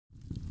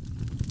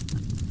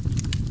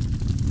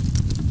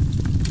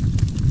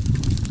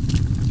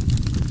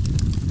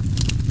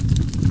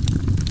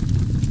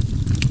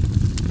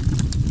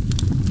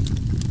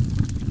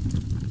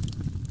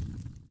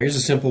Here's a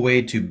simple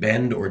way to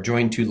bend or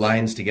join two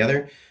lines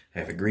together. I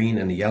have a green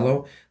and a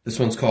yellow. This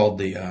one's called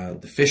the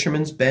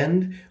Fisherman's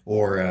Bend,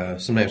 or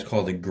sometimes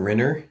called a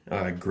grinner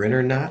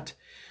knot.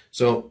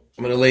 So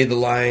I'm going to lay the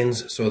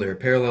lines so they're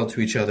parallel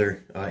to each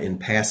other in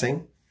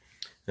passing.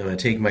 I'm going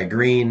to take my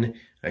green,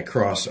 I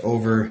cross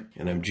over,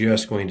 and I'm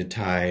just going to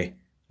tie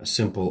a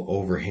simple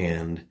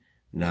overhand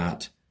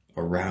knot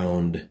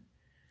around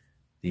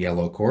the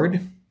yellow cord.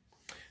 And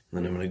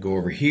then I'm going to go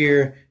over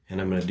here and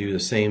I'm going to do the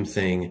same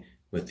thing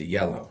with the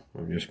yellow.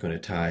 I'm just going to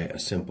tie a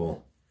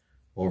simple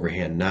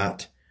overhand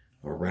knot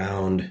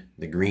around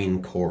the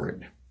green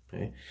cord.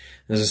 Okay?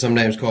 This is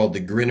sometimes called the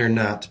grinner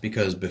knot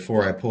because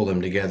before I pull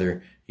them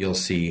together, you'll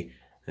see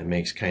it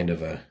makes kind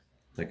of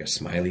like a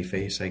smiley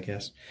face, I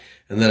guess.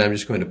 And then I'm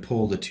just going to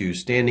pull the two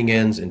standing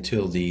ends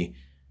until the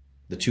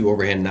two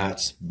overhand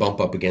knots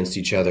bump up against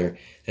each other.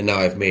 And now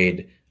I've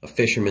made a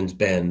fisherman's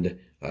bend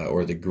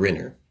or the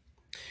grinner.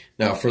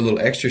 Now for a little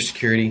extra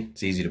security,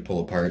 it's easy to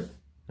pull apart.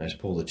 I just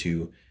pull the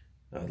two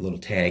little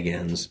tag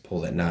ends,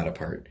 pull that knot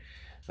apart.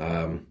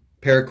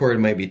 Paracord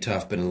might be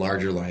tough, but in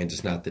larger lines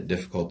it's not that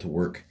difficult to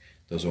work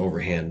those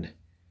overhand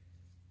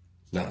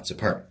knots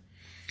apart.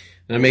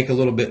 And I make a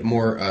little bit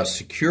more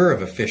secure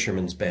of a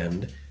fisherman's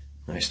bend.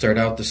 I start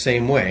out the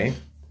same way.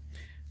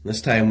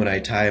 This time when I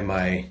tie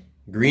my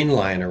green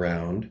line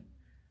around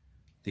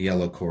the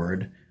yellow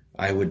cord,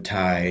 I would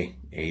tie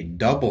a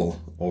double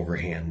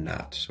overhand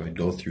knot. So I'd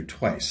go through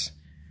twice.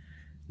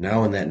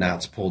 Now when that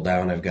knot's pulled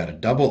down, I've got a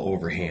double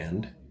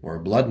overhand or a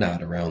blood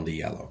knot around the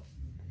yellow.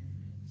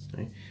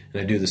 Okay?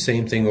 And I do the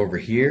same thing over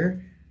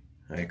here.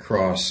 I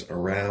cross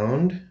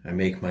around, I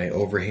make my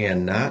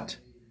overhand knot,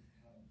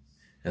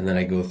 and then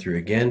I go through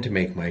again to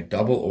make my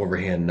double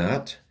overhand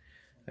knot.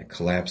 I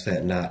collapse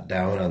that knot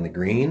down on the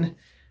green,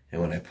 and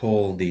when I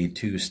pull the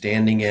two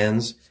standing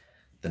ends,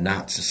 the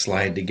knots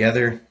slide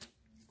together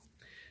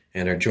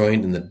and are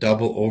joined in the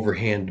double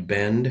overhand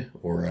bend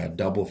or a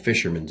double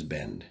fisherman's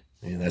bend.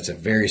 And that's a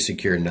very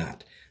secure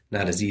knot.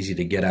 Not as easy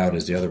to get out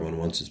as the other one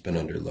once it's been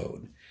under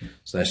load.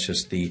 So that's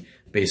just the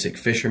basic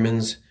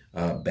fisherman's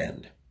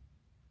bend.